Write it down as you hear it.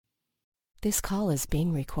This call is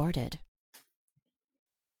being recorded.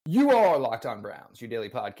 You are Locked On Browns, your daily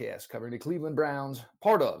podcast covering the Cleveland Browns,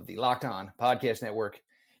 part of the Locked On Podcast Network,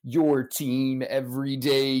 your team every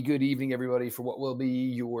day. Good evening, everybody, for what will be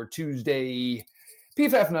your Tuesday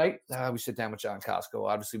PFF night. We sit down with John Costco.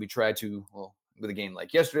 Obviously, we try to, with a game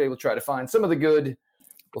like yesterday, we'll try to find some of the good.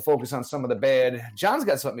 We'll focus on some of the bad. John's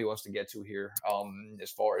got something he wants to get to here as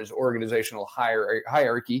far as organizational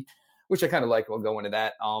hierarchy, which I kind of like. We'll go into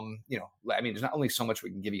that. There's not only so much we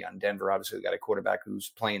can give you on Denver. Obviously, we got a quarterback who's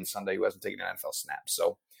playing Sunday who hasn't taken an NFL snap.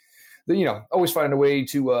 So, always finding a way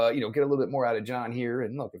to, get a little bit more out of John here.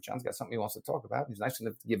 And look, if John's got something he wants to talk about, he's nice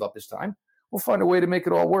enough to give up his time. We'll find a way to make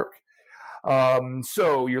it all work.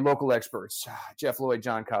 So your local experts, Jeff Lloyd,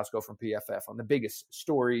 John Costco from PFF on the biggest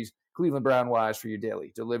stories, Cleveland Brown wise, for your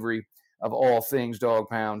daily delivery of all things Dog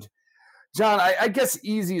Pound. John, I guess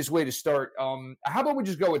easiest way to start. How about we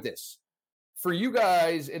just go with this? For you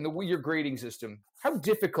guys in your grading system, how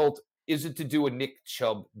difficult is it to do a Nick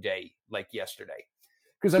Chubb day like yesterday?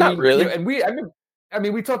 Because Not really.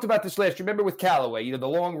 We talked about this last year. Remember with Callaway, the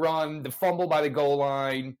long run, the fumble by the goal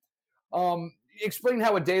line. Explain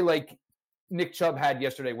how a day like Nick Chubb had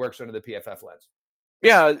yesterday works under the PFF lens.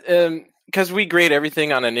 Yeah, because we grade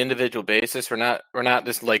everything on an individual basis. We're not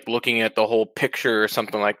just like looking at the whole picture or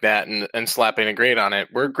something like that and slapping a grade on it.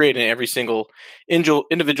 We're grading every single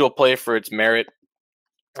individual play for its merit,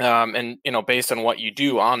 and based on what you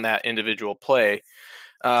do on that individual play,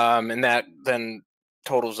 and that then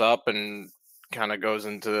totals up and kind of goes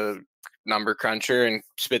into number cruncher and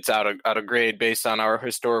spits out a grade based on our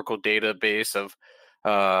historical database of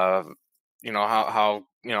how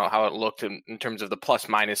it looked in terms of the plus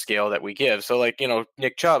minus scale that we give. So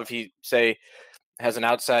Nick Chubb, if he say has an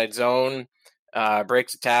outside zone,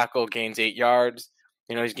 breaks a tackle, gains 8 yards,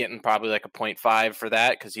 he's getting probably like a 0.5 for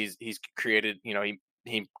that because he's created,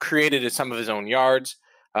 he created some of his own yards,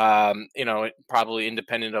 probably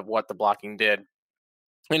independent of what the blocking did.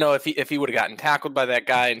 If he would have gotten tackled by that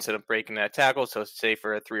guy instead of breaking that tackle, so say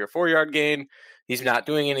for a 3 or 4 yard gain, he's not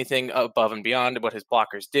doing anything above and beyond what his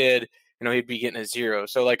blockers did. He'd be getting a 0.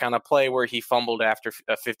 So on a play where he fumbled after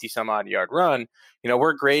a 50 some odd yard run,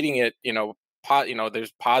 we're grading it,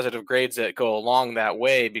 there's positive grades that go along that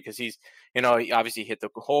way because he's, he obviously hit the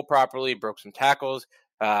hole properly, broke some tackles,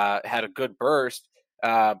 had a good burst.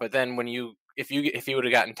 But then if he would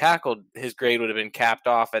have gotten tackled, his grade would have been capped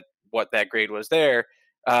off at what that grade was there.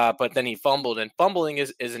 But then he fumbled, and fumbling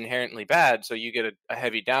is inherently bad. So you get a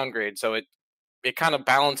heavy downgrade. So it kind of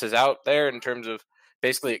balances out there in terms of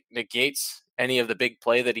basically it negates any of the big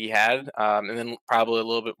play that he had. And then probably a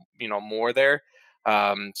little bit, more there.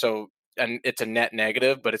 And it's a net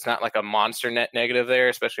negative, but it's not like a monster net negative there,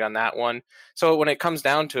 especially on that one. So when it comes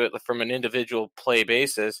down to it from an individual play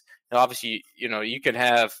basis, obviously, you can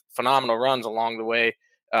have phenomenal runs along the way,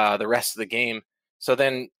 the rest of the game. So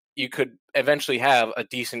then you could eventually have a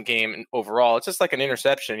decent game overall. It's just like an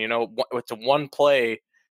interception, it's a one play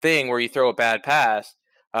thing where you throw a bad pass.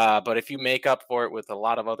 But if you make up for it with a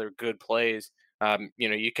lot of other good plays,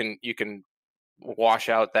 you can wash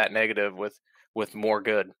out that negative with more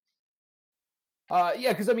good.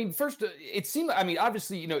 Because first it seemed.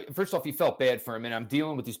 Obviously, first off, you felt bad for him, and I'm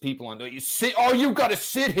dealing with these people on. You got to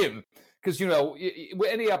sit him because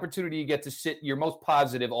any opportunity you get to sit your most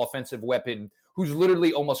positive offensive weapon, who's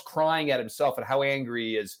literally almost crying at himself at how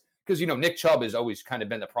angry he is, because Nick Chubb has always kind of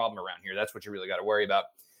been the problem around here. That's what you really got to worry about.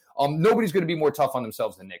 Nobody's going to be more tough on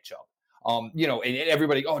themselves than Nick Chubb. And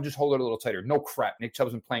everybody, just hold it a little tighter. No crap. Nick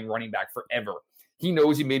Chubb's been playing running back forever. He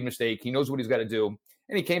knows he made a mistake. He knows what he's got to do.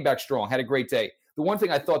 And he came back strong, had a great day. The one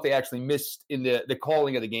thing I thought they actually missed in the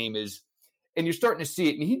calling of the game is, and you're starting to see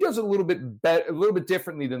it, and he does a little bit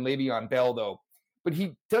differently than Le'Veon Bell, though. But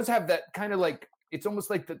he does have that kind of it's almost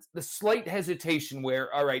like the slight hesitation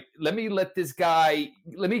where, all right, let me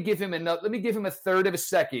give him a third of a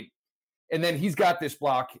second. And then he's got this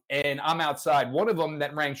block, and I'm outside. One of them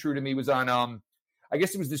that rang true to me was on, I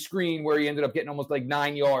guess it was the screen where he ended up getting almost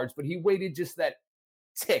 9 yards, but he waited just that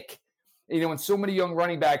tick. And so many young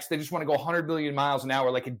running backs, they just want to go 100 million miles an hour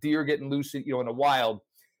like a deer getting loose, in a wild.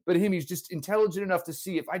 But he's just intelligent enough to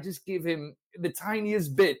see if I just give him the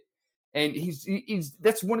tiniest bit. And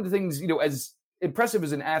that's one of the things, as impressive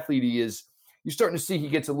as an athlete he is, you're starting to see he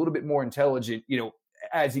gets a little bit more intelligent,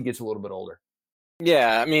 as he gets a little bit older.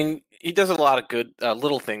 Yeah, he does a lot of good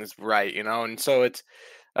little things right, and so it's,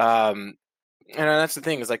 and that's the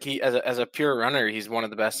thing is he as a pure runner, he's one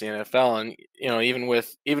of the best in the NFL, and even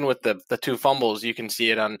with the two fumbles, you can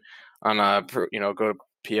see it on go to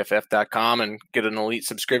PFF.com and get an elite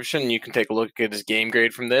subscription. You can take a look at his game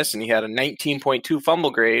grade from this, and he had a 19.2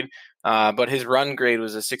 fumble grade, but his run grade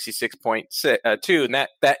was a 66.2, and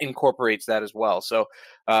that incorporates that as well. So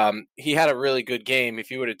he had a really good game.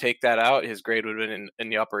 If you were to take that out, his grade would have been in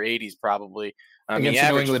the upper 80s probably. Against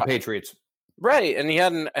the New England Patriots. Right, and he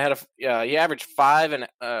he averaged 5 and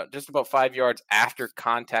just about 5 yards after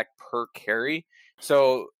contact per carry.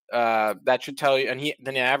 So that should tell you, and he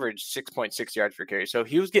averaged 6.6 yards per carry. So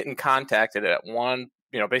he was getting contacted at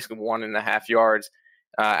basically 1.5 yards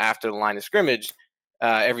after the line of scrimmage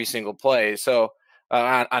every single play. So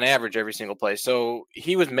on average, every single play. So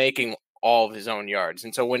he was making all of his own yards.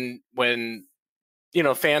 And so when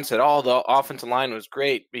fans said, "Oh, the offensive line was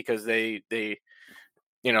great because they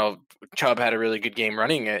Chubb had a really good game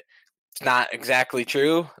running it," it's not exactly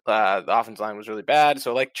true. The offensive line was really bad.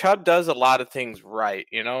 So Chubb does a lot of things right,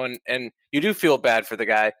 and you do feel bad for the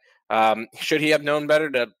guy. Should he have known better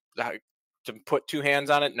to put two hands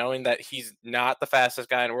on it, knowing that he's not the fastest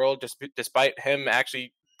guy in the world, despite him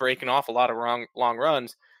actually breaking off a lot of long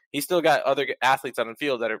runs? He's still got other athletes on the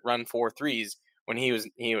field that have run 4.3s when he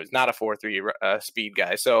was not a 4.3 speed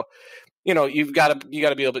guy. So, you've got to be a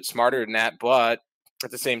little bit smarter than that, but at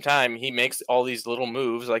the same time, he makes all these little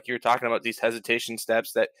moves, like you were talking about, these hesitation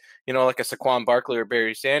steps that, like a Saquon Barkley or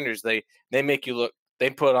Barry Sanders, they make you look, they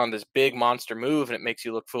put on this big monster move and it makes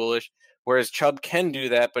you look foolish. Whereas Chubb can do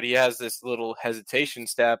that, but he has this little hesitation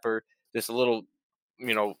step or this little,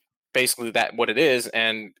 basically that what it is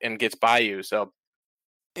and gets by you. So,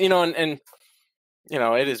 and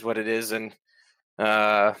it is what it is. And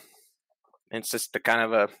it's just the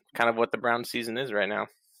kind of what the Browns season is right now.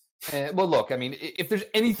 Well, look, I mean, if there's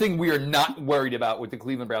anything we are not worried about with the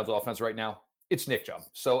Cleveland Browns offense right now, it's Nick Chubb.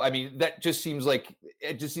 So, I mean, that just seems like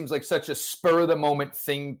such a spur of the moment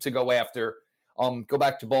thing to go after. Go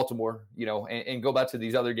back to Baltimore, and go back to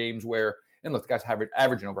these other games where, and look, the guy's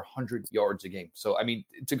averaging over 100 yards a game. So, I mean,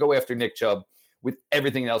 to go after Nick Chubb with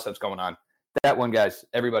everything else that's going on, that one, guys,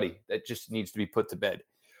 everybody, that just needs to be put to bed.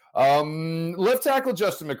 Left tackle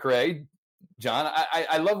Justin McCray. John,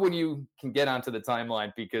 I love when you can get onto the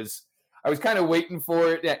timeline because I was kind of waiting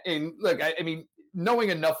for it. And look, I mean, knowing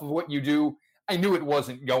enough of what you do, I knew it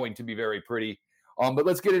wasn't going to be very pretty. But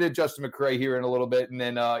let's get into Justin McCray here in a little bit, and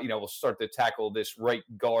then we'll start to tackle this right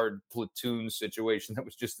guard platoon situation that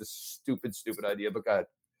was just a stupid idea. But go ahead.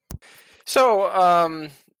 So,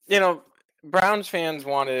 Browns fans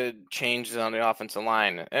wanted changes on the offensive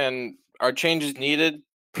line, and are changes needed?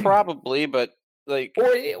 Probably, but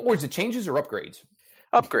or is it changes or upgrades?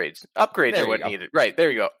 Upgrades are what needed. Right,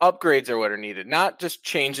 there you go. Upgrades are what are needed, not just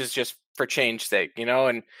changes just for change sake,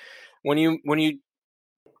 And when you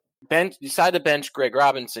decide to bench Greg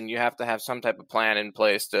Robinson, you have to have some type of plan in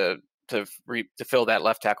place to fill that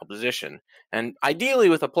left tackle position, and ideally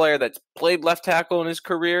with a player that's played left tackle in his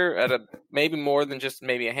career at maybe more than just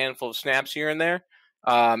maybe a handful of snaps here and there,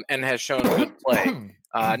 and has shown good play.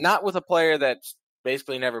 Not with a player that's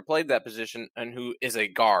basically never played that position and who is a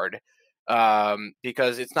guard,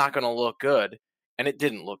 because it's not going to look good, and it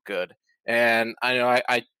didn't look good. And I know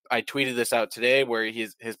I tweeted this out today where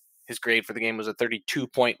his grade for the game was a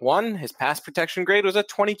 32.1. His pass protection grade was a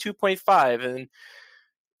 22.5, and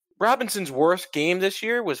Robinson's worst game this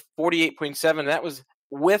year was 48.7. That was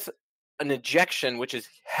with an ejection, which is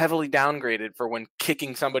heavily downgraded for when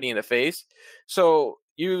kicking somebody in the face. So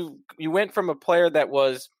you went from a player that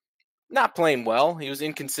was not playing well. He was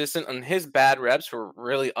inconsistent, and his bad reps were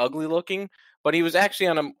really ugly looking, but he was actually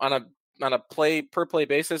on a play per play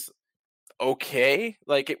basis okay.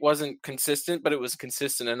 It wasn't consistent, but it was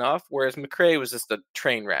consistent enough, whereas McCray was just a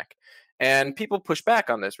train wreck. And people push back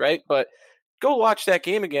on this, right? But go watch that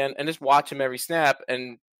game again and just watch him every snap,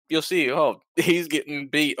 and you'll see, he's getting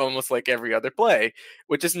beat almost like every other play,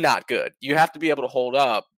 which is not good. You have to be able to hold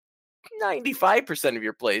up 95% of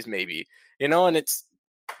your plays maybe, and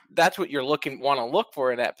that's what you're want to look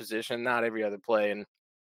for in that position, not every other play. And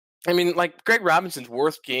I mean, Greg Robinson's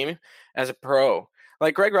worst game as a pro,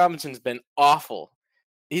 Greg Robinson's been awful.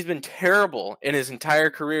 He's been terrible in his entire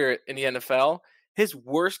career in the NFL. His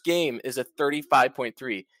worst game is a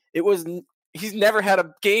 35.3. He's never had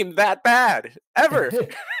a game that bad ever.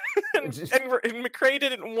 and McCray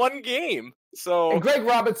did it in one game. So and Greg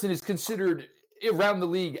Robinson is considered around the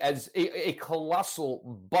league as a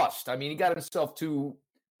colossal bust. I mean, he got himself to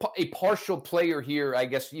a partial player here. I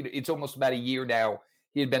guess it's almost about a year now.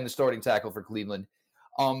 He had been the starting tackle for Cleveland.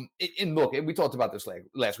 And look, and we talked about this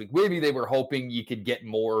last week. Maybe they were hoping you could get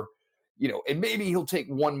more, and maybe he'll take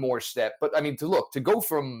one more step. But I mean, to go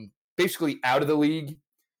from basically out of the league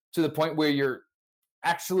to the point where you're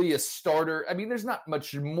actually a starter. I mean, there's not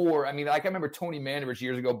much more. I mean, like I remember Tony Manovich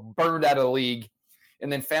years ago burned out of the league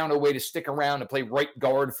and then found a way to stick around and play right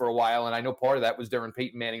guard for a while. And I know part of that was during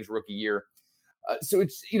Peyton Manning's rookie year. So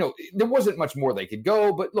it's, there wasn't much more they could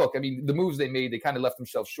go. But look, I mean, the moves they made, they kind of left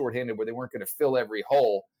themselves shorthanded where they weren't going to fill every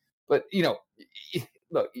hole. But,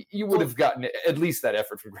 look, you would have gotten at least that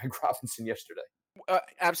effort from Greg Robinson yesterday.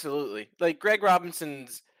 Absolutely. Like Greg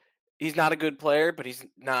Robinson's, he's not a good player, but he's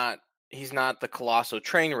not the colossal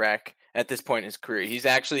train wreck at this point in his career. He's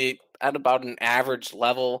actually at about an average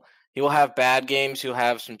level. He will have bad games. He'll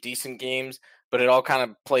have some decent games, but it all kind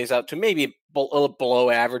of plays out to maybe a below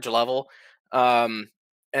average level.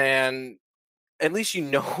 And at least you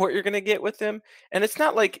know what you're going to get with him. And it's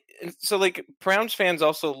not like, so like Browns fans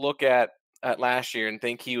also look at last year and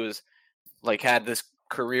think he was like had this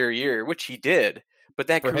career year, which he did, but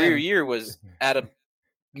that career year was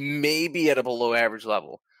maybe at a below average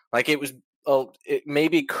level. Like it was, it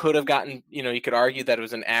maybe could have gotten, you could argue that it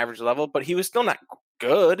was an average level, but he was still not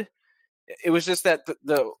good. It was just that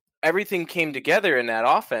the everything came together in that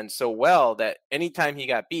offense so well that anytime he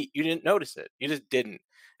got beat, you didn't notice it. You just didn't.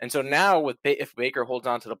 And so now if Baker holds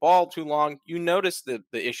on to the ball too long, you notice the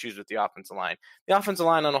issues with the offensive line. The offensive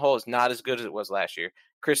line on the whole is not as good as it was last year.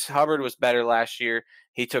 Chris Hubbard was better last year.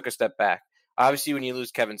 He took a step back. Obviously, when you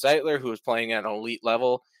lose Kevin Zeitler, who was playing at an elite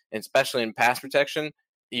level, and especially in pass protection,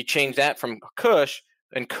 you change that from Cush,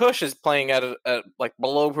 and Cush is playing at a like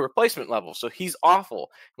below replacement level. So he's awful.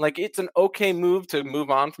 Like it's an okay move to move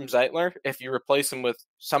on from Zeitler if you replace him with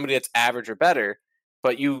somebody that's average or better,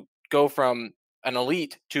 but you go from an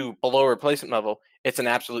elite to below replacement level, it's an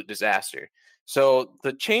absolute disaster. So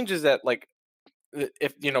the changes that like,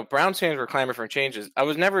 if Browns fans were clamoring for changes, I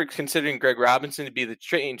was never considering Greg Robinson to be the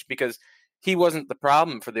change because he wasn't the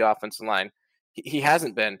problem for the offensive line. He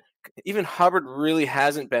hasn't been. Even Hubbard really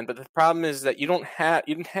hasn't been. But the problem is that you didn't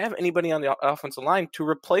have anybody on the offensive line to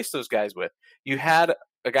replace those guys with. You had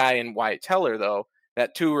a guy in Wyatt Teller though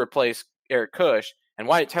that to replace Eric Cush, and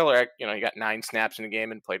Wyatt Teller, he got 9 snaps in the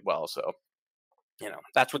game and played well. So,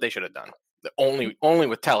 that's what they should have done. Only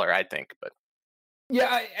with Teller, I think, but.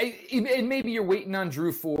 Yeah, and maybe you're waiting on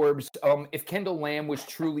Drew Forbes. If Kendall Lamb was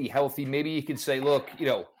truly healthy, maybe you could say, look,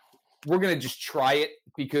 we're going to just try it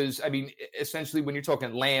because, I mean, essentially when you're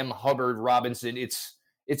talking Lamb, Hubbard, Robinson, it's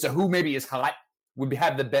a who maybe is hot, would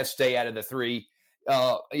have the best day out of the three.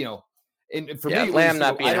 And for me, Lamb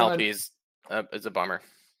not being healthy is a bummer.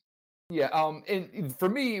 Yeah, and for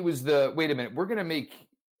me, it was wait a minute, we're going to make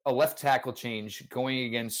a left tackle change going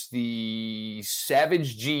against the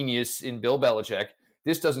savage genius in Bill Belichick.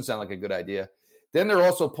 This doesn't sound like a good idea. Then there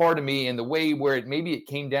also part of me in the way where it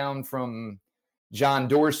came down from John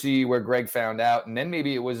Dorsey, where Greg found out, and then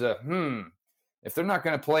maybe it was if they're not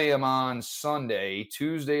going to play him on Sunday,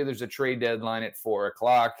 Tuesday, there's a trade deadline at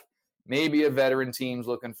 4:00. Maybe a veteran team's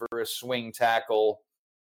looking for a swing tackle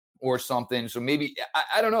or something. So maybe,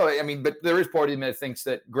 I don't know. I mean, but there is part of me that thinks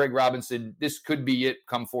that Greg Robinson, this could be it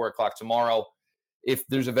come 4:00 tomorrow. If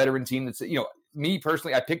there's a veteran team that's, me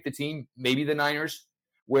personally, I picked the team, maybe the Niners,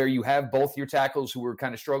 where you have both your tackles who were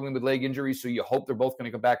kind of struggling with leg injuries. So you hope they're both going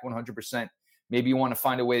to come back 100%. Maybe you want to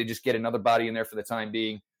find a way to just get another body in there for the time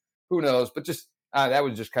being. Who knows? But just that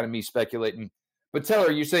was just kind of me speculating. But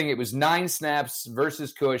Teller, you're saying it was 9 snaps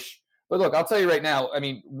versus Cush. But look, I'll tell you right now, I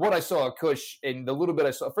mean, what I saw of Cush and the little bit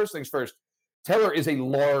I saw, first things first, Teller is a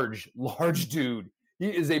large dude. He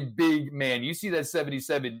is a big man. You see that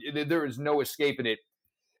 77, there is no escaping it.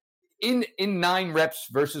 In 9 reps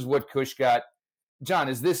versus what Cush got, John,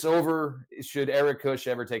 is this over? Should Eric Cush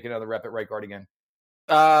ever take another rep at right guard again?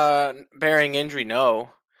 Bearing injury, no.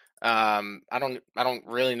 I don't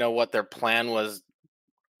really know what their plan was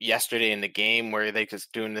yesterday in the game where they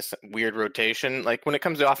just doing this weird rotation. Like when it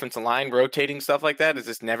comes to offensive line, rotating stuff like that is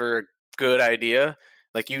just never a good idea.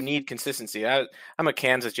 Like you need consistency. I'm a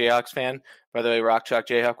Kansas Jayhawks fan. By the way, Rock Chalk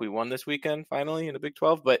Jayhawk, we won this weekend finally in the Big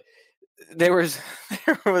 12. But I was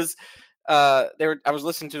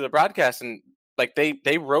listening to the broadcast and like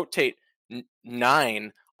they rotate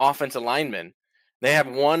 9 offensive linemen. They have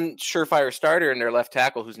one surefire starter in their left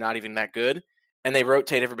tackle who's not even that good, and they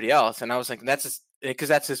rotate everybody else. And I was like, because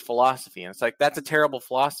that's his philosophy. And it's like, that's a terrible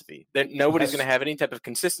philosophy. That nobody's going to have any type of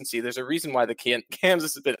consistency. There's a reason why the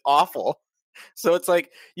Kansas has been awful. So it's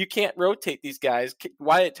like, you can't rotate these guys.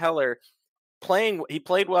 Wyatt Teller he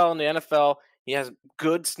played well in the NFL. He has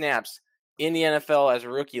good snaps in the NFL as a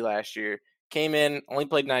rookie last year. Came in, only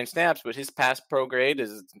played 9 snaps, but his pass pro grade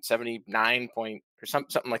is 79 point or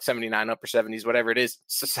something like 79 upper 70s, whatever it is.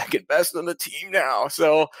 It's the second best on the team now.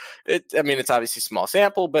 So it's obviously small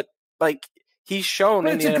sample, but like he's shown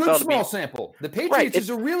But in it's the a NFL good to be small sample. The Patriots is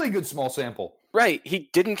a really good small sample. right. He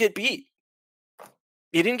didn't get beat.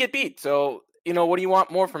 So, what do you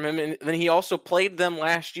want more from him? And then he also played them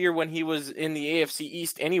last year when he was in the AFC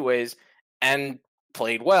East anyways and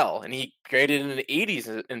played well. And he graded in the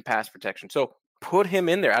 80s in pass protection. So put him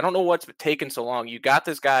in there. I don't know what's taken so long. You got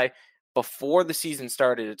this guy before the season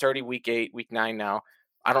started. It's already week 8, week 9 now.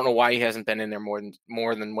 I don't know why he hasn't been in there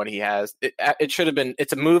more than what he has. It should have been.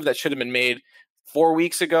 It's a move that should have been made 4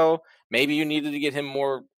 weeks ago. Maybe you needed to get him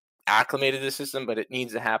more acclimated to the system, but it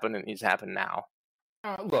needs to happen. It needs to happen now.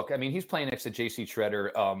 Look, I mean, he's playing next to J.C.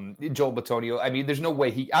 Treader, Joel Bitonio. I mean, there's no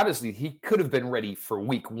way he could have been ready for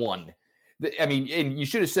week 1. I mean, and you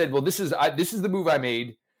should have said, well, this is the move I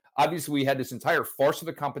made. Obviously, we had this entire farce of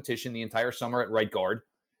a competition the entire summer at right guard.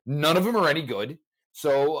 None of them are any good.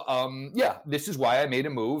 So, this is why I made a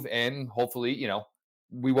move. And hopefully,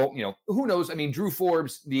 we won't, who knows? I mean, Drew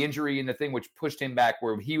Forbes, the injury and the thing which pushed him back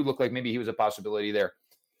where he looked like maybe he was a possibility there.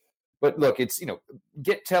 But look, it's,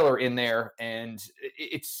 get Teller in there, and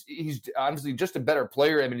he's obviously just a better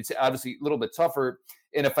player. I mean, it's obviously a little bit tougher.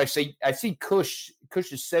 And if I see Kush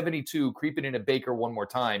is 72 creeping into Baker one more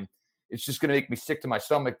time, it's just going to make me sick to my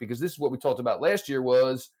stomach, because this is what we talked about last year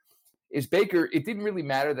is Baker. It didn't really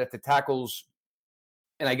matter that the tackles,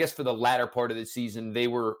 and I guess for the latter part of the season, they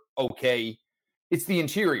were okay. It's the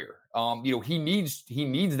interior. He needs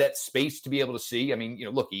that space to be able to see. I mean,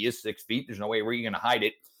 look, he is 6 feet. There's no way where you're going to hide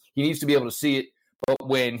it. He needs to be able to see it. But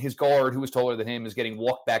when his guard, who was taller than him, is getting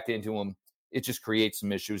walked back into him, it just creates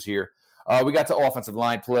some issues here. We got to offensive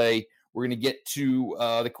line play. We're going to get to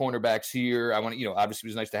the cornerbacks here. I want to, obviously it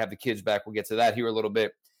was nice to have the kids back. We'll get to that here a little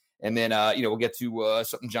bit. And then, we'll get to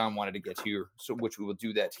something John wanted to get here, so which we will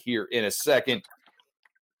do that here in a second.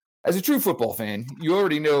 As a true football fan, you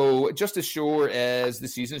already know, just as sure as the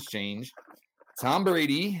seasons change, Tom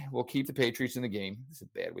Brady will keep the Patriots in the game. This is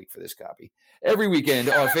a bad week for this copy. Every weekend,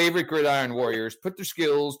 our favorite gridiron warriors put their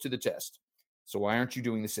skills to the test. So why aren't you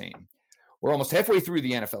doing the same? We're almost halfway through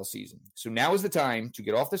the NFL season. So now is the time to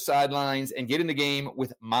get off the sidelines and get in the game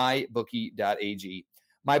with MyBookie.ag.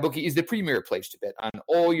 MyBookie is the premier place to bet on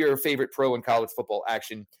all your favorite pro and college football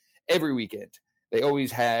action every weekend. They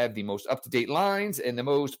always have the most up-to-date lines and the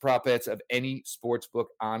most prop bets of any sports book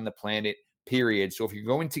on the planet, period. So if you're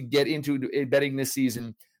going to get into betting this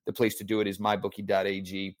season, the place to do it is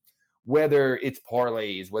MyBookie.ag. Whether it's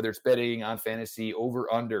parlays, whether it's betting on fantasy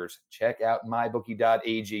over-unders, check out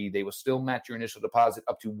MyBookie.ag. They will still match your initial deposit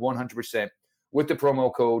up to 100% with the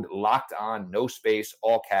promo code LOCKEDON, no space,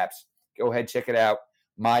 all caps. Go ahead, check it out.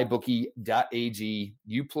 MyBookie.ag.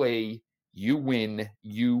 You play, you win,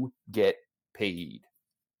 you get paid.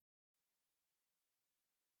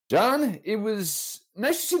 John, it was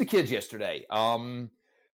nice to see the kids yesterday.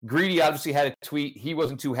 Greedy obviously had a tweet. He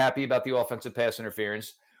wasn't too happy about the offensive pass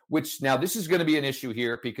interference, which now this is going to be an issue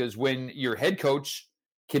here, because when your head coach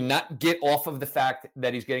cannot get off of the fact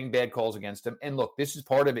that he's getting bad calls against him, and look, this is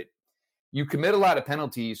part of it. You commit a lot of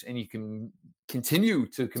penalties, and you can continue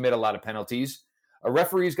to commit a lot of penalties. A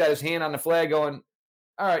referee's got his hand on the flag going,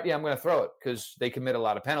 all right, yeah, I'm going to throw it, because they commit a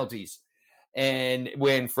lot of penalties. And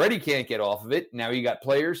when Freddie can't get off of it, now you got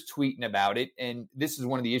players tweeting about it. And this is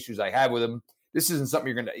one of the issues I have with him. This isn't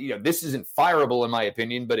something you're going to, this isn't fireable in my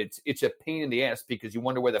opinion, but it's a pain in the ass, because you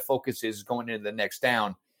wonder where the focus is going into the next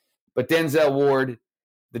down. But Denzel Ward,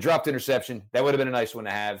 the dropped interception, that would have been a nice one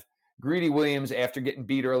to have. Greedy Williams, after getting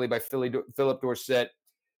beat early by Philip Dorsett.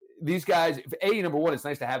 These guys, number one, it's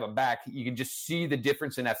nice to have them back. You can just see the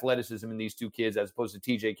difference in athleticism in these two kids as opposed to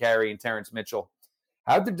TJ Carey and Terrence Mitchell.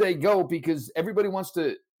 How did they go? Because everybody wants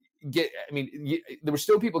to get – there were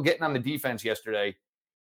still people getting on the defense yesterday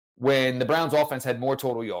when the Browns offense had more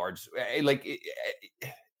total yards.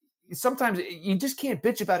 Sometimes you just can't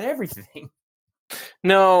bitch about everything.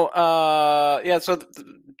 No, so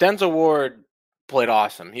Denzel Ward played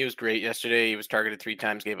awesome. He was great yesterday. He was targeted 3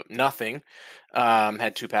 times, gave up nothing,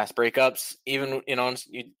 had 2 pass breakups. Even,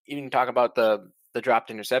 you even talk about the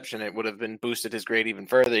dropped interception, it would have been boosted his grade even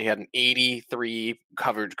further. He had an 83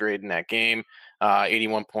 coverage grade in that game,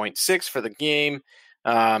 81.6 for the game,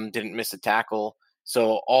 didn't miss a tackle.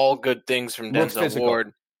 So all good things from Denzel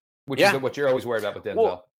Ward. Which is what you're always worried about with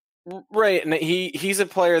Denzel. Well, right, and he's a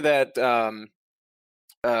player that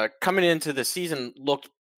coming into the season looked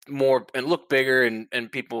bigger,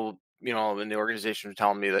 and people, in the organization were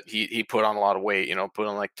telling me that he put on a lot of weight, put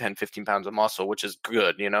on like 10, 15 pounds of muscle, which is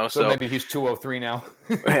good, So maybe he's 203 now.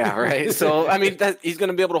 Yeah, right. So, that he's going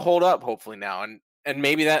to be able to hold up hopefully now. And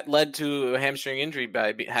maybe that led to a hamstring injury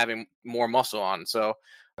by having more muscle on. So,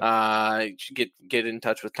 you should get in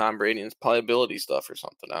touch with Tom Brady and his pliability stuff or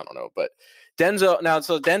something. I don't know. But Denzel. Now,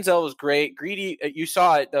 so Denzel was great. Greedy, you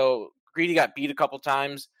saw it though. Greedy got beat a couple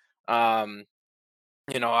times.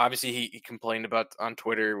 Obviously he complained about on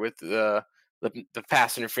Twitter with the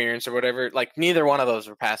pass interference or whatever. Like neither one of those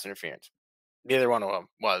were pass interference. Neither one of them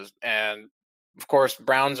was. And of course,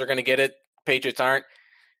 Browns are going to get it. Patriots aren't.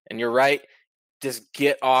 And you're right. Just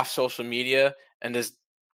get off social media and just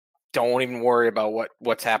don't even worry about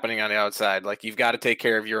what's happening on the outside. Like you've got to take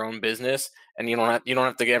care of your own business, and you don't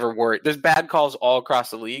have to ever worry. There's bad calls all across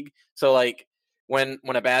the league. So like when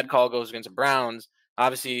a bad call goes against the Browns,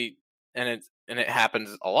 obviously, and it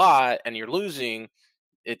happens a lot, and you're losing,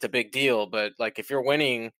 it's a big deal. But like if you're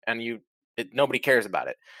winning and nobody cares about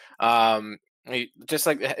it. Just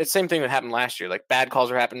like it's the same thing that happened last year. Like bad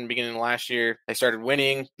calls were happening in the beginning of last year. They started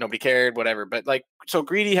winning, nobody cared, whatever. But like so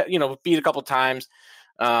Greedy, beat a couple times.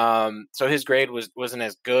 So his grade wasn't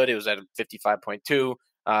as good. It was at 55.2,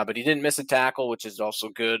 but he didn't miss a tackle, which is also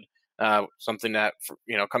good. Something that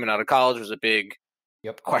coming out of college was a big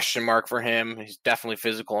question mark for him. He's definitely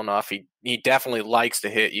physical enough. He definitely likes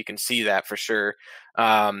to hit. You can see that for sure.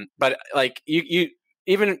 But like you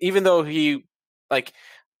even though he like.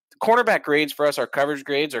 Cornerback grades for us, our coverage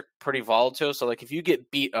grades are pretty volatile. So, like, if you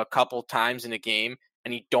get beat a couple times in a game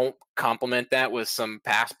and you don't complement that with some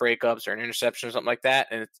pass breakups or an interception or something like that,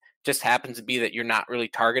 and it just happens to be that you're not really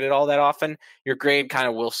targeted all that often, your grade kind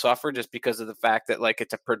of will suffer just because of the fact that, like,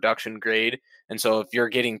 it's a production grade. And so if you're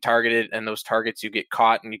getting targeted and those targets you get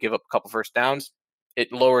caught and you give up a couple first downs,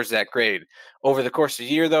 it lowers that grade. Over the course of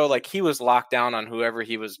the year, though, like he was locked down on whoever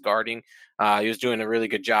he was guarding. He was doing a really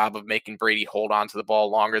good job of making Brady hold on to the ball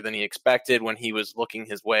longer than he expected when he was looking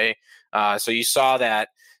his way. So you saw that,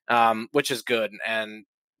 which is good. And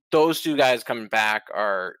those two guys coming back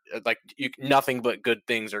are like nothing but good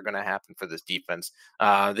things are going to happen for this defense.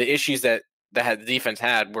 The issues that the defense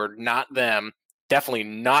had were not them, definitely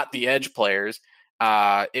not the edge players.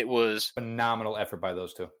 It was phenomenal effort by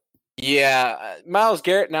those two. Yeah, Myles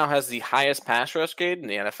Garrett now has the highest pass rush grade in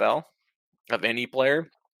the NFL of any player.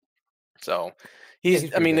 So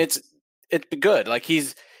it's good. Like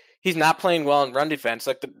he's not playing well in run defense.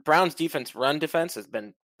 Like the Browns run defense has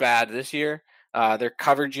been bad this year. Their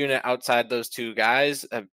coverage unit outside those two guys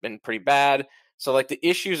have been pretty bad. So like the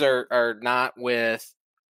issues are not with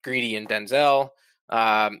Greedy and Denzel.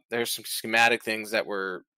 There's some schematic things that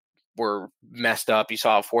were messed up. You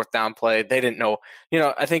saw a fourth down play. They didn't know,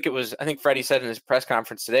 I think Freddie said in his press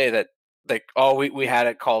conference today that like, we had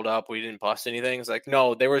it called up. We didn't bust anything. It's like,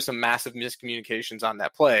 no, there were some massive miscommunications on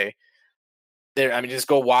that play there. I mean, just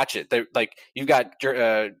go watch it. They're like, you've got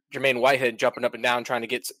Jermaine Whitehead jumping up and down, trying to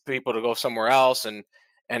get people to go somewhere else. And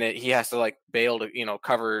he has to like bail to,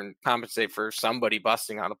 cover and compensate for somebody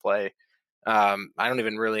busting on a play. I don't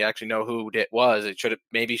even really actually know who it was. It should have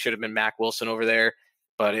been Mac Wilson over there.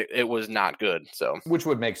 But it was not good. So, which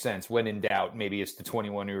would make sense when in doubt. Maybe it's the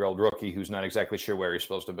 21-year-old rookie who's not exactly sure where he's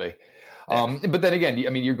supposed to be. Yeah. But then again,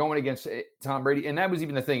 I mean, you're going against Tom Brady, and that was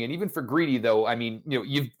even the thing. And even for Greedy, though, I mean,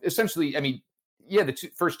 you've essentially, the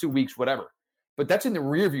first 2 weeks, whatever. But that's in the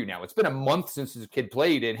rear view now. It's been a month since his kid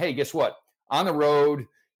played, and hey, guess what? On the road,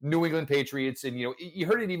 New England Patriots, and you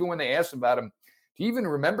heard it even when they asked about him. Do you even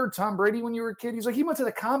remember Tom Brady when you were a kid? He's like, he went to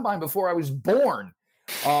the combine before I was born.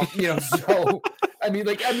 So what do you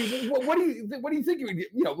think?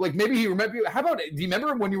 Like maybe he remember. How about? Do you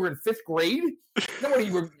remember when you were in fifth grade? No, when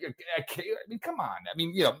you were. Come on.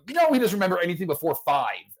 he doesn't remember anything before 5.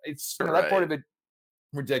 It's that part of it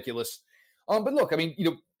ridiculous. But look,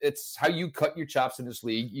 it's how you cut your chops in this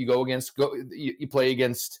league. You you play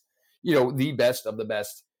against, the best of the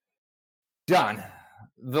best. Don,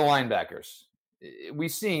 the linebackers. We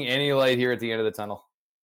seeing any light here at the end of the tunnel?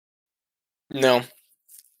 No.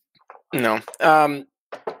 Schobert,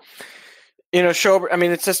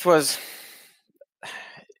 it just was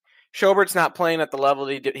Schobert's not playing at the level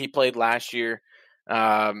he played last year.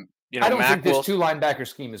 I don't think this 2 linebacker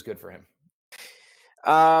scheme is good for him.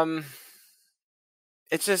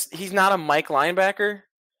 It's just he's not a Mike linebacker,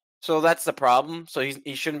 so that's the problem. So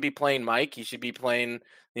he shouldn't be playing Mike. He should be playing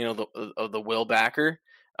the Will backer.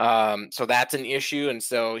 So that's an issue, and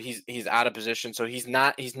so he's out of position. So he's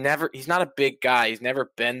not a big guy. He's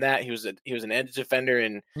never been that. He was an edge defender,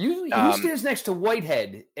 and usually he stands next to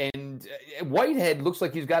Whitehead, and Whitehead looks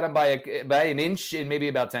like he's got him by an inch and maybe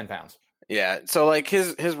about 10 pounds. Yeah. So like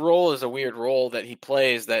his role is a weird role that he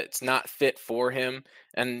plays that's not fit for him,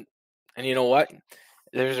 and you know what?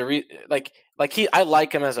 There's I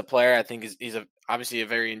like him as a player. I think he's obviously a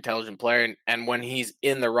very intelligent player, and when he's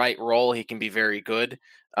in the right role, he can be very good.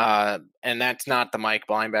 And that's not the Mike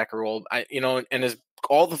linebacker role. And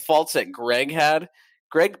all the faults that Greg had,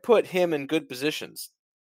 Greg put him in good positions.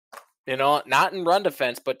 not in run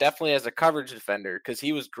defense, but definitely as a coverage defender, because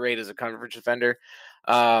he was great as a coverage defender.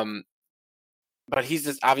 But he's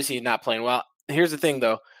just obviously not playing well. Here's the thing,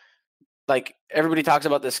 though. Like, everybody talks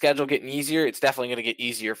about the schedule getting easier. It's definitely going to get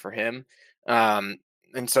easier for him. And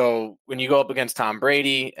so when you go up against Tom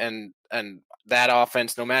Brady and that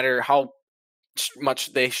offense, no matter how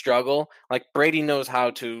much they struggle, like, Brady knows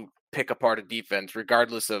how to pick apart a defense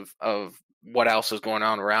regardless of what else is going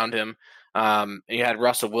on around him. You had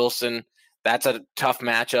Russell Wilson. That's a tough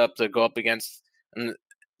matchup to go up against. And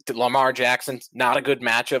Lamar Jackson's not a good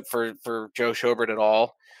matchup for Joe Schobert at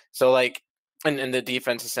all. So, like, and the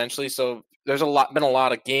defense essentially. So there's been a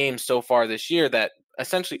lot of games so far this year that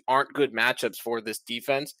essentially aren't good matchups for this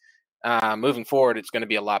defense. Moving forward, it's going to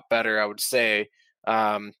be a lot better, I would say.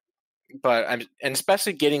 And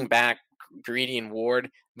especially getting back Greedy and Ward,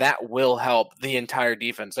 that will help the entire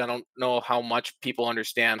defense. I don't know how much people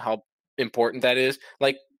understand how important that is.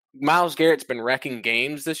 Like, Myles Garrett's been wrecking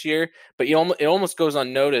games this year, but it almost goes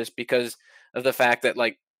unnoticed because of the fact that,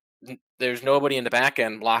 like, there's nobody in the back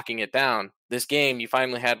end locking it down. This game, you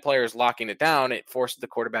finally had players locking it down. It forced the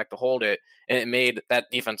quarterback to hold it, and it made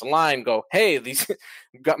that defensive line go, hey,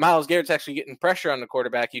 Myles Garrett's actually getting pressure on the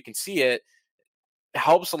quarterback. You can see it. It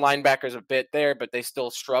helps the linebackers a bit there, but they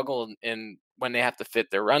still struggle in when they have to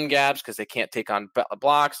fit their run gaps because they can't take on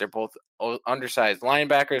blocks. They're both undersized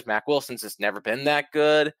linebackers. Mack Wilson's just never been that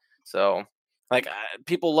good. So, like,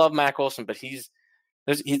 people love Mack Wilson, but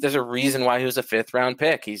there's a reason why he was a 5th-round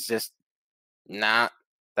pick. He's just not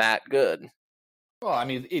that good. Well, I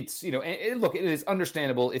mean, it's, look, it is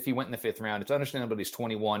understandable if he went in the 5th round. It's understandable he's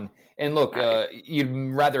 21. And look,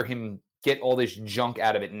 you'd rather him get all this junk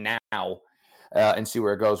out of it now and see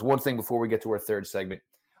where it goes. One thing before we get to our third segment.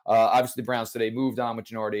 Obviously, the Browns today moved on with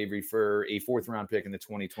Genard Avery for a 4th-round pick in the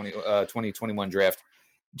 2021 draft.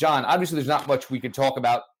 John, obviously, there's not much we can talk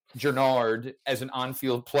about Genard as an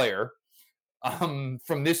on-field player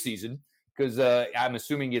from this season because I'm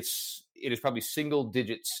assuming it is probably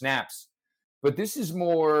single-digit snaps. But this is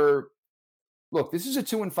more – look, this is a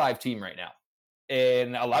 2-5 team right now.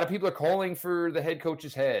 And a lot of people are calling for the head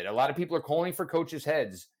coach's head. A lot of people are calling for coaches'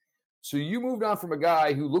 heads. So you moved on from a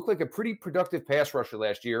guy who looked like a pretty productive pass rusher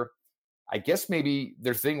last year. I guess maybe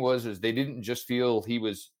their thing was they didn't just feel he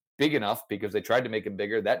was big enough because they tried to make him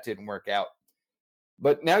bigger. That didn't work out.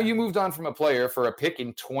 But now you moved on from a player for a pick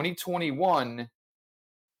in 2021.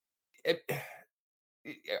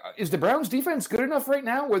 Is the Browns defense good enough right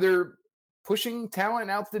now where they're pushing talent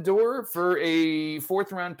out the door for a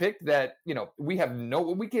 4th-round pick that, we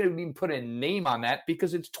can't even put a name on that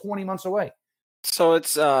because it's 20 months away? So it's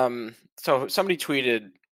so somebody tweeted,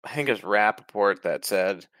 I think it was Rappaport, that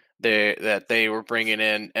said that they were bringing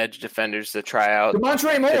in edge defenders to try out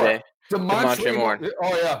Demontre Moore. Today. Demontre Moore.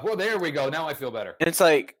 Oh yeah. Well, there we go. Now I feel better. And it's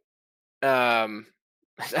like, I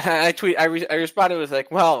responded with like,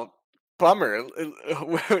 well, bummer.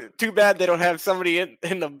 Too bad they don't have somebody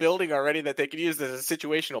in the building already that they could use as a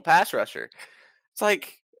situational pass rusher. It's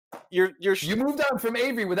like, you moved on from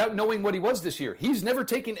Avery without knowing what he was this year. He's never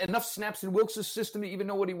taken enough snaps in Wilks' system to even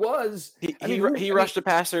know what he was. He rushed a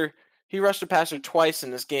passer. He rushed a passer twice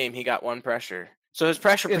in this game. He got 1 pressure. So his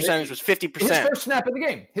pressure percentage was 50%. His first snap of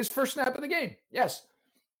the game. Yes.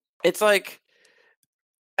 It's like,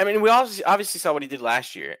 I mean, we obviously saw what he did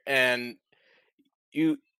last year, and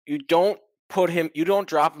you don't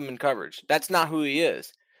drop him in coverage. That's not who he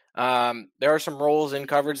is. There are some roles in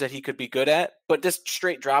coverage that he could be good at, but just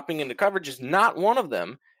straight dropping into coverage is not one of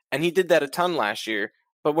them. And he did that a ton last year.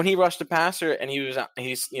 But when he rushed a passer and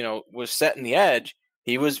was setting the edge,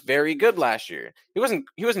 he was very good last year. He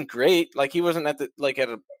wasn't great. Like, he wasn't at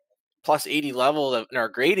a plus 80 level in our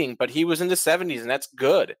grading, but he was in the 70s, and that's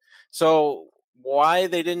good. So why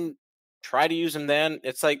they didn't try to use him then?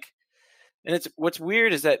 It's like, and it's what's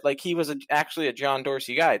weird is that, like, he was actually a John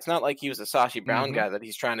Dorsey guy. It's not like he was a Sashi Brown guy that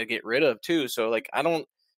he's trying to get rid of too. So, like, I don't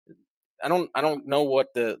know what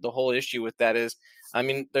the whole issue with that is. I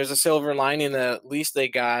mean, there's a silver lining that at least they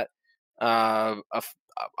got a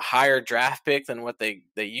higher draft pick than what they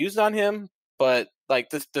used on him. But, like,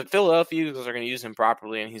 the Philadelphia Eagles are going to use him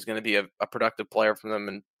properly, and he's going to be a productive player for them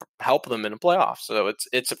and help them in the playoffs. So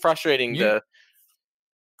it's frustrating to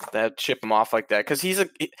ship him off like that because he's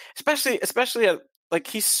especially like,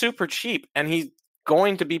 he's super cheap and he's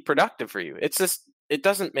going to be productive for you. It's just, it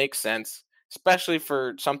doesn't make sense, especially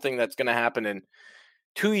for something that's going to happen in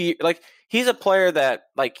 2 years. Like, he's a player that,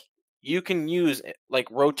 like, you can use, like,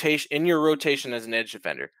 in your rotation as an edge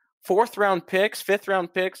defender. 4th-round picks,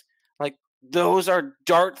 5th-round picks, like, those are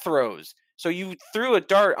dart throws. So you threw a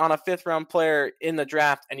dart on a 5th-round player in the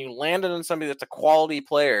draft and you landed on somebody that's a quality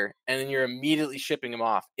player and then you're immediately shipping him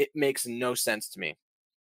off. It makes no sense to me.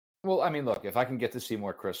 Well, I mean, look, if I can get to see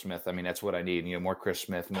more Chris Smith, I mean, that's what I need. More Chris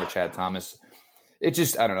Smith, more Chad Thomas. It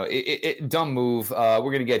just, I don't know, dumb move. We're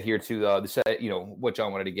going to get here to what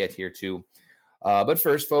John wanted to get here to. But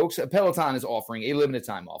first, folks, Peloton is offering a limited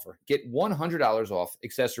time offer. Get $100 off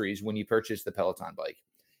accessories when you purchase the Peloton bike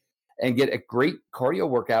and get a great cardio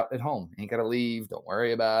workout at home. Ain't got to leave. Don't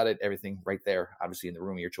worry about it. Everything right there, obviously in the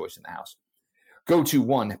room of your choice in the house. Go to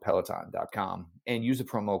onepeloton.com and use the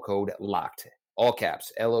promo code LOCKED, all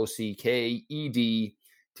caps, LOCKED,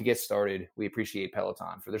 to get started. We appreciate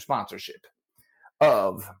Peloton for their sponsorship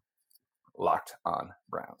of Locked On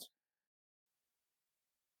Browns.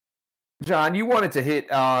 John, you wanted to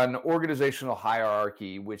hit on organizational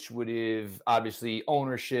hierarchy, which would have obviously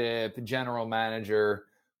ownership, general manager,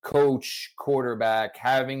 coach, quarterback,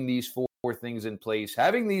 having these four things in place,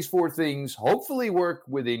 having these four things hopefully work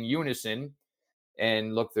within unison.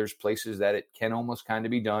 And look, there's places that it can almost kind of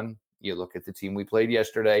be done. You look at the team we played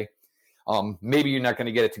yesterday. Maybe you're not going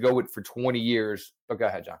to get it to go with for 20 years, but go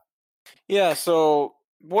ahead, John. Yeah, so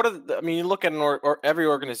what are you look at every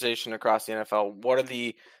organization across the NFL, what are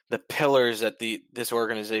the pillars that this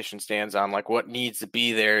organization stands on? Like what needs to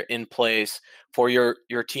be there in place for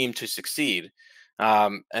your team to succeed?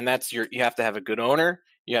 And that's you have to have a good owner,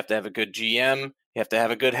 you have to have a good GM, you have to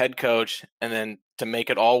have a good head coach, and then to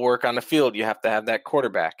make it all work on the field, you have to have that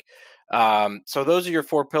quarterback. So those are your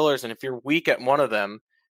 4 pillars, and if you're weak at one of them,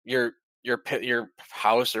 your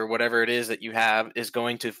house or whatever it is that you have is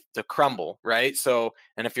going to crumble, right? So,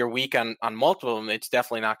 and if you're weak on multiple of them, it's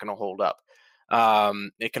definitely not going to hold up.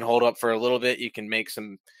 It can hold up for a little bit. You can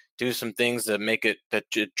do some things to make it that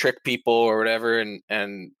trick people or whatever,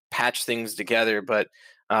 and patch things together. But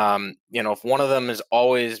if one of them is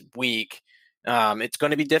always weak, it's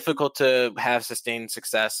going to be difficult to have sustained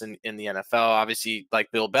success in the NFL. Obviously,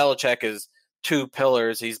 like Bill Belichick is 2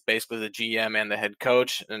 pillars. He's basically the GM and the head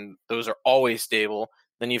coach, and those are always stable.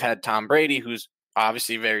 Then you've had Tom Brady, who's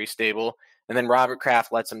obviously very stable, and then Robert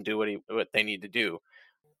Kraft lets them do what they need to do.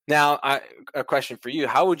 Now, a question for you: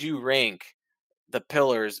 how would you rank the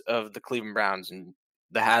pillars of the Cleveland Browns and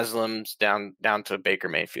the Haslams down to Baker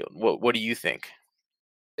Mayfield? What do you think?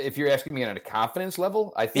 If you're asking me on a confidence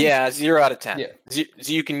level, I think 0 out of 10. Yeah. So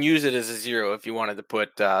you can use it as a 0 if you wanted to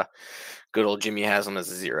put good old Jimmy Haslam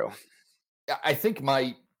as a 0. I think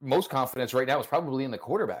my most confidence right now is probably in the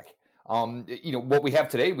quarterback. What we have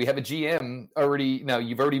today, we have a GM already. Now,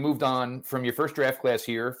 you've already moved on from your first draft class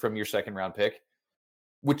here, from your 2nd round pick,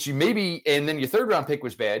 which you maybe, and then your 3rd round pick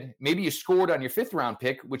was bad. Maybe you scored on your 5th round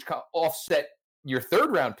pick, which offset your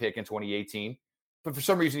 3rd round pick in 2018. But for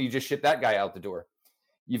some reason, you just shipped that guy out the door.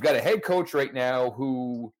 You've got a head coach right now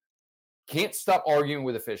who can't stop arguing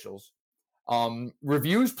with officials.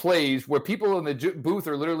 Reviews plays where people in the booth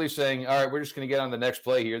are literally saying, all right, we're just going to get on the next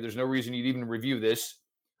play here. There's no reason you'd even review this.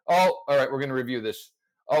 Oh, all right, we're going to review this.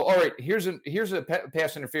 Oh, all right, here's a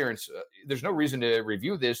pass interference. There's no reason to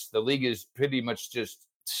review this. The league is pretty much just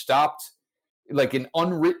stopped, like an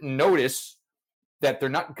unwritten notice that they're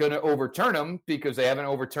not going to overturn them because they haven't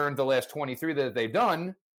overturned the last 23 that they've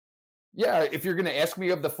done. Yeah, if you're going to ask me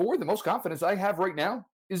of the 4, the most confidence I have right now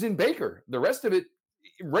is in Baker. The rest of it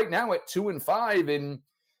right now at 2 and 5, and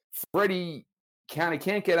Freddie kind of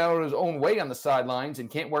can't get out of his own way on the sidelines and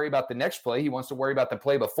can't worry about the next play. He wants to worry about the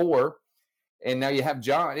play before. And now you have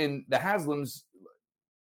John and the Haslams.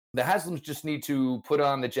 The Haslams just need to put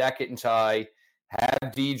on the jacket and tie,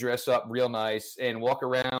 have D dress up real nice, and walk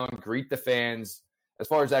around, greet the fans. As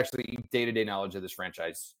far as actually day-to-day knowledge of this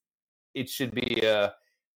franchise, it should be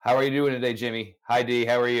how are you doing today, Jimmy? Hi, D.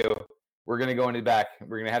 How are you? We're going to go into the back.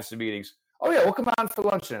 We're going to have some meetings. Oh, yeah, we'll come on for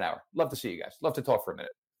lunch in an hour. Love to see you guys. Love to talk for a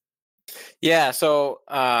minute. Yeah, so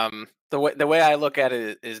the way I look at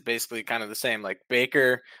it is basically kind of the same. Like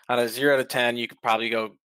Baker, on a 0 out of 10, you could probably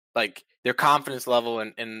go, like, their confidence level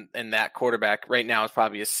in that quarterback right now is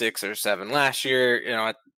probably a 6 or 7. Last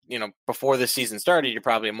year, before the season started, you're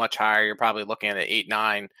probably much higher. You're probably looking at an 8,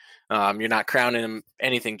 9. You're not crowning him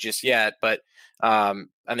anything just yet, but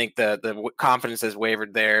I think the confidence has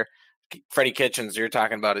wavered there. Freddie Kitchens, you're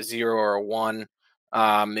talking about a 0 or a 1,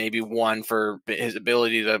 maybe 1 for his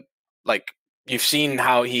ability to, like, you've seen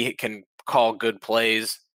how he can call good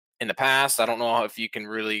plays in the past. I don't know if you can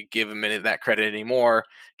really give him any of that credit anymore.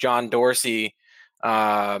 John Dorsey,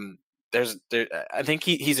 I think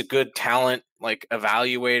he's a good talent, like,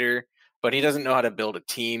 evaluator, but he doesn't know how to build a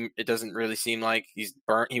team. It doesn't really seem like he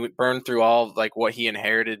would burn through all, like, what he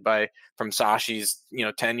inherited from Sashi's,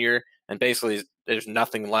 tenure, and basically there's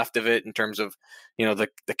nothing left of it in terms of,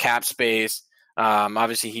 the cap space.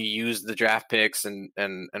 Obviously he used the draft picks and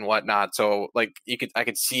whatnot. So like I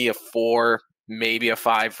could see a 4, maybe a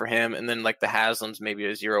 5 for him. And then like the Haslams, maybe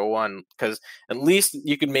a 0-1, because at least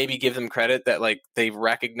you could maybe give them credit that like they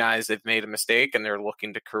recognize they've made a mistake and they're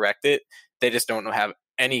looking to correct it. They just don't have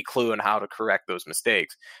any clue on how to correct those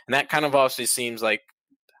mistakes. And that kind of obviously seems like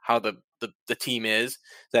how the team is,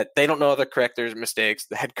 that they don't know how to correct their mistakes.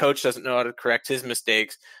 The head coach doesn't know how to correct his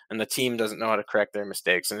mistakes, and the team doesn't know how to correct their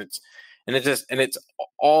mistakes. And it's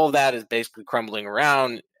all that is basically crumbling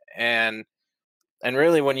around. And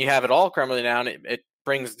really when you have it all crumbling down, it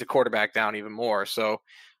brings the quarterback down even more. So,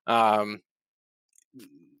 yeah,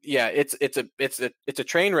 it's a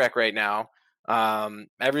train wreck right now.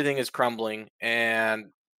 Everything is crumbling, and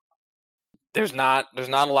there's not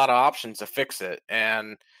a lot of options to fix it.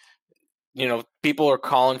 And people are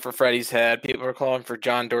calling for Freddie's head. People are calling for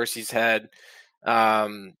John Dorsey's head.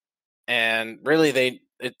 And really,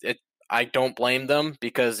 I don't blame them,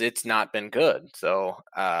 because it's not been good. So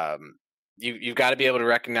you've got to be able to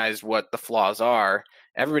recognize what the flaws are.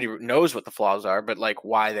 Everybody knows what the flaws are, but like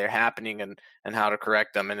why they're happening and how to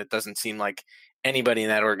correct them. And it doesn't seem like anybody in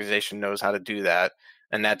that organization knows how to do that.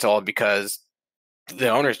 And that's all because the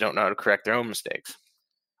owners don't know how to correct their own mistakes.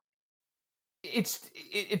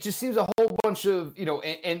 It just seems a whole bunch of,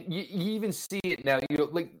 and you even see it now,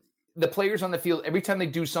 like the players on the field, every time they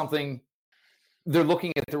do something, they're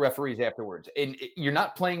looking at the referees afterwards, and you're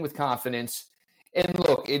not playing with confidence. And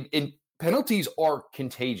look, penalties are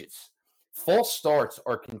contagious. False starts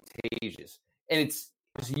are contagious. And it's,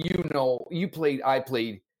 you played, I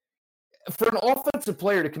played. For an offensive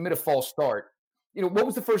player to commit a false start, what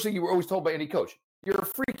was the first thing you were always told by any coach? You're a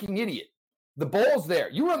freaking idiot. The ball's there.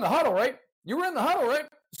 You were in the huddle, right?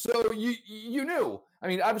 So you knew. I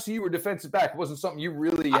mean, obviously you were defensive back. It wasn't something you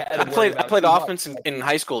really had to worry about. I played offense in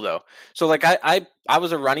high school, though. So like I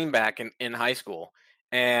was a running back in high school,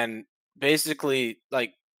 and basically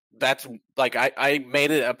like that's like I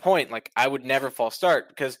made it a point, like I would never false start,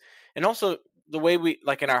 because, and also the way we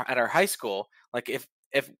like at our high school, like if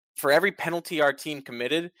for every penalty our team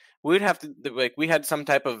committed, we would have to, like, we had some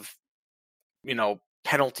type of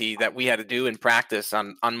penalty that we had to do in practice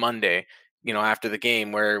on Monday, after the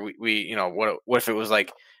game, where we what if it was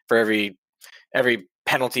like for every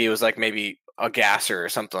penalty it was like maybe a gasser or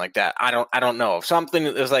something like that. I don't know. Something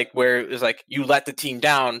that was like where it was like you let the team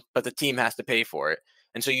down, but the team has to pay for it.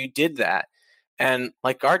 And so you did that. And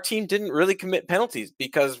like our team didn't really commit penalties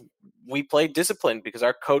because we played discipline, because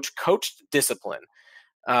our coach coached discipline.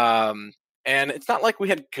 And it's not like we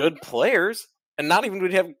had good players, and not even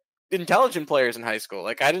we'd have intelligent players in high school.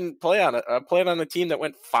 Like I didn't play on I played on a team that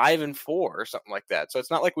went 5-4 or something like that. So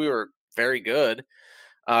it's not like we were very good.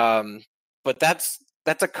 But that's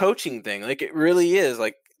a coaching thing. Like it really is.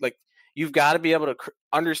 Like you've got to be able to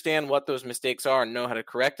understand what those mistakes are and know how to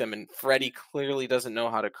correct them. And Freddie clearly doesn't know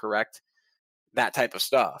how to correct that type of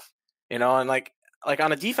stuff. And like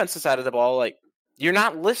on a defensive side of the ball, like you're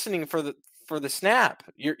not listening for the snap.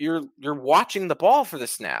 You're watching the ball for the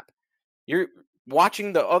snap. You're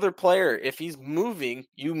watching the other player. If he's moving,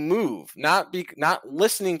 you move. Not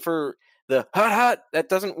listening for the hut. That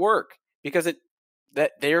doesn't work, because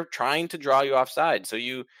that they're trying to draw you offside. So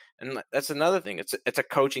and that's another thing. It's a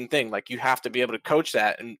coaching thing. Like you have to be able to coach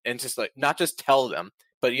that and just like not just tell them,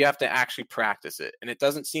 but you have to actually practice it. And it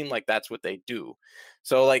doesn't seem like that's what they do.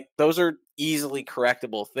 So like those are easily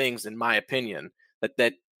correctable things, in my opinion,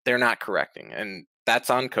 that they're not correcting. And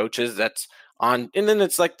that's on coaches. That's on, and then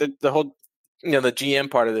it's like the whole, the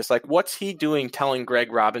GM part of this, like what's he doing telling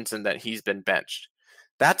Greg Robinson that he's been benched?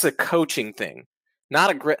 That's a coaching thing.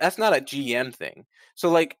 That's not a GM thing. So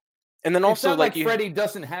like, and then also it's not like Freddie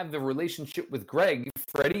doesn't have the relationship with Greg.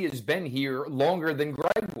 Freddie has been here longer than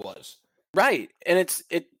Greg was. Right. And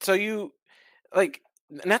so you like,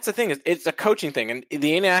 and that's the thing, is it's a coaching thing. And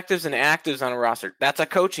the inactives and actives on a roster, that's a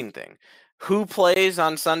coaching thing. Who plays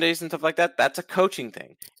on Sundays and stuff like that, that's a coaching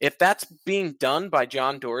thing. If that's being done by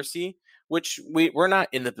John Dorsey, which we're not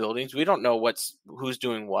in the buildings, we don't know who's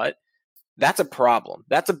doing what, that's a problem.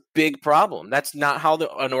 That's a big problem. That's not how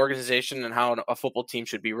an organization and how a football team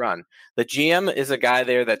should be run. The GM is a guy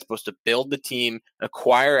there that's supposed to build the team,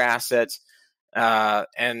 acquire assets,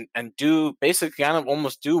 and do basically kind of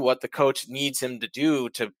almost do what the coach needs him to do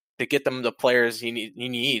to get them the players he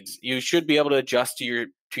needs. You should be able to adjust to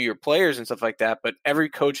your players and stuff like that, but every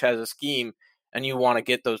coach has a scheme, and you want to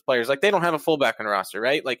get those players. Like they don't have a fullback on the roster,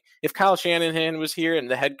 right? Like if Kyle Shanahan was here and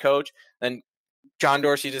the head coach, then John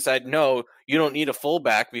Dorsey decided, no, you don't need a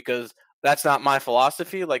fullback because that's not my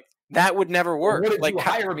philosophy. Like that would never work. What did like you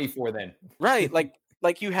hire me for then? Right. Like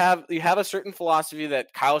like you have a certain philosophy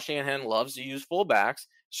that Kyle Shanahan loves to use fullbacks,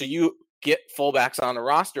 so you get fullbacks on the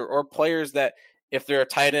roster or players that if they're a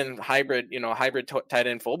tight end hybrid, tight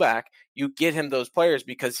end fullback, you get him those players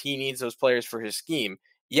because he needs those players for his scheme.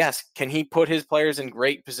 Yes, can he put his players in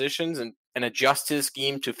great positions and adjust his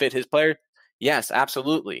scheme to fit his player? Yes,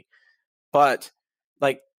 absolutely. But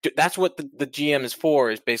like that's what the GM is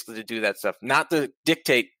for, is basically to do that stuff, not to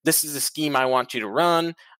dictate, this is the scheme I want you to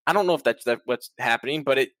run. I don't know if that's what's happening,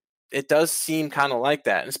 but it does seem kind of like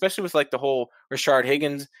that, and especially with like the whole Rashard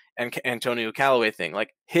Higgins and Antonio Callaway thing.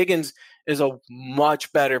 Like Higgins is a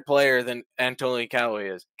much better player than Antonio Callaway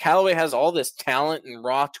is. Callaway has all this talent and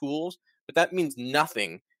raw tools, but that means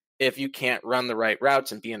nothing if you can't run the right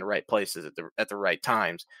routes and be in the right places at the right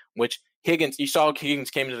times, which Higgins, you saw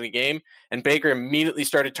Higgins came into the game and Baker immediately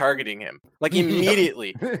started targeting him, like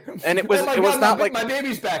immediately. And it was not like my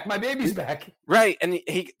baby's back. My baby's back. Right. And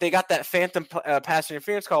they got that phantom pass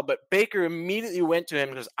interference call, but Baker immediately went to him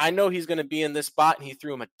because I know he's going to be in this spot, and he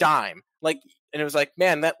threw him a dime. Like, and it was like,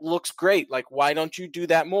 man, that looks great. Like, why don't you do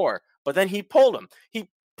that more? But then he pulled him.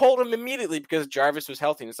 He pulled him immediately because Jarvis was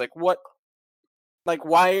healthy. And it's like, what? Like,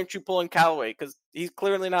 why aren't you pulling Callaway? Because he's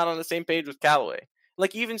clearly not on the same page with Callaway.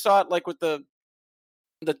 Like, you even saw it like with the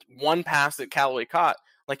one pass that Callaway caught.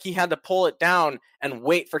 Like, he had to pull it down and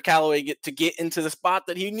wait for Callaway to get into the spot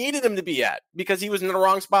that he needed him to be at because he was in the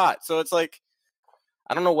wrong spot. So it's like,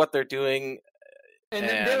 I don't know what they're doing. And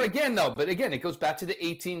then there again, though, but again, it goes back to the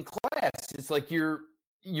 18 class. It's like you're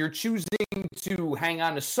choosing to hang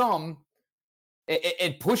on to some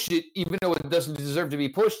and push it, even though it doesn't deserve to be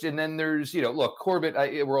pushed. And then there's, look, Corbett,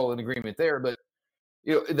 we're all in agreement there, but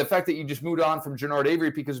the fact that you just moved on from Genard Avery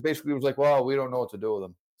because basically it was like, well, we don't know what to do with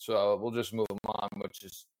him, so we'll just move him on, which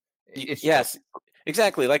is yes,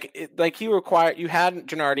 exactly. Like you had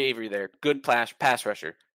Genard Avery there, good pass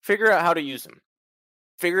rusher. Figure out how to use him.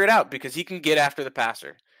 Figure it out because he can get after the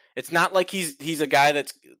passer. It's not like he's a guy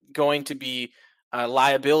that's going to be a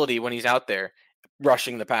liability when he's out there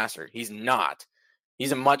rushing the passer. He's not.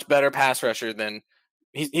 He's a much better pass rusher than.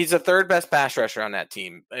 He's the third best pass rusher on that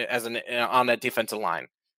team on that defensive line,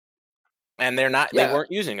 and they're not. Yeah. They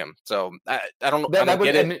weren't using him, so I don't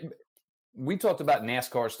get it. We talked about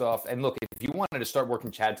NASCAR stuff, and look, if you wanted to start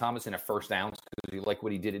working Chad Thomas in a first down because you like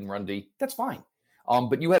what he did in Run D, that's fine.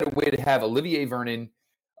 But you had a way to have Olivier Vernon,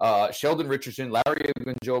 Sheldon Richardson, Larry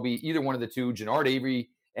Ogunjobi, either one of the two, Genard Avery,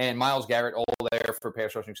 and Myles Garrett, all there for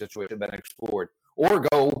pass rushing situation that been explored, or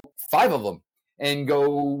go 5 of them. And go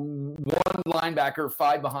 1 linebacker,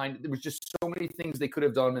 5 behind. There was just so many things they could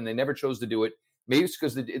have done, and they never chose to do it. Maybe it's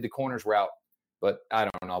because the corners were out, but I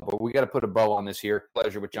don't know. But we got to put a bow on this here.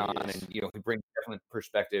 Pleasure with John, and he brings different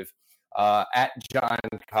perspective. At John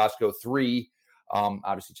Costco 3,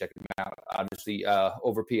 obviously check him out. Obviously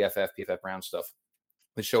over PFF Brown stuff.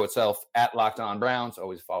 The show itself at Locked On Browns.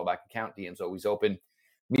 Always a follow back account. DM's always open.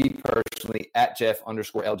 Me personally at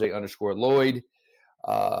Jeff_LJ_Lloyd.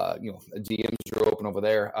 DMs are open over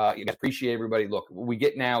there. Appreciate everybody. Look, we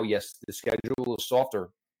get now, yes, the schedule is softer,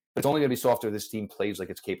 but it's only going to be softer if this team plays like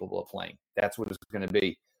it's capable of playing. That's what it's going to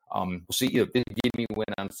be. We'll see. Give me a win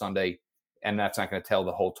on Sunday, and that's not going to tell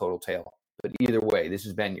the whole total tale. But either way, this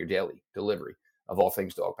has been your daily delivery of all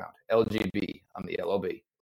things Dog Pound. LGB on the LOB.